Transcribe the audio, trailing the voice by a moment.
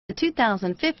The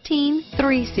 2015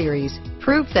 3 Series.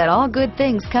 Proof that all good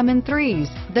things come in threes.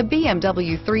 The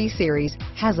BMW 3 Series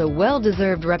has a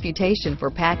well-deserved reputation for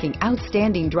packing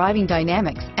outstanding driving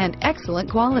dynamics and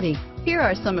excellent quality. Here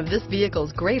are some of this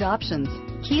vehicle's great options: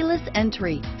 keyless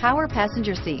entry, power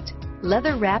passenger seat,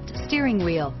 leather-wrapped steering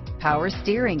wheel, power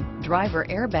steering, driver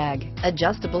airbag,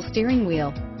 adjustable steering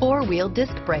wheel, 4-wheel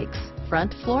disc brakes,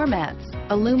 front floor mats,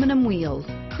 aluminum wheels,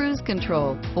 cruise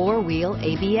control, 4-wheel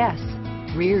ABS,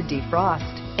 rear defrost,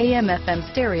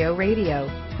 AM/FM stereo radio,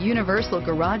 universal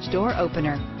garage door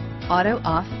opener,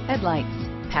 auto-off headlights,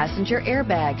 passenger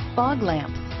airbag, fog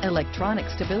lamps, electronic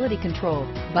stability control,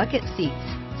 bucket seats,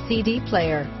 CD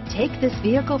player. Take this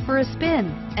vehicle for a spin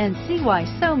and see why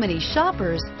so many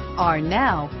shoppers are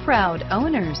now proud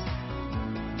owners.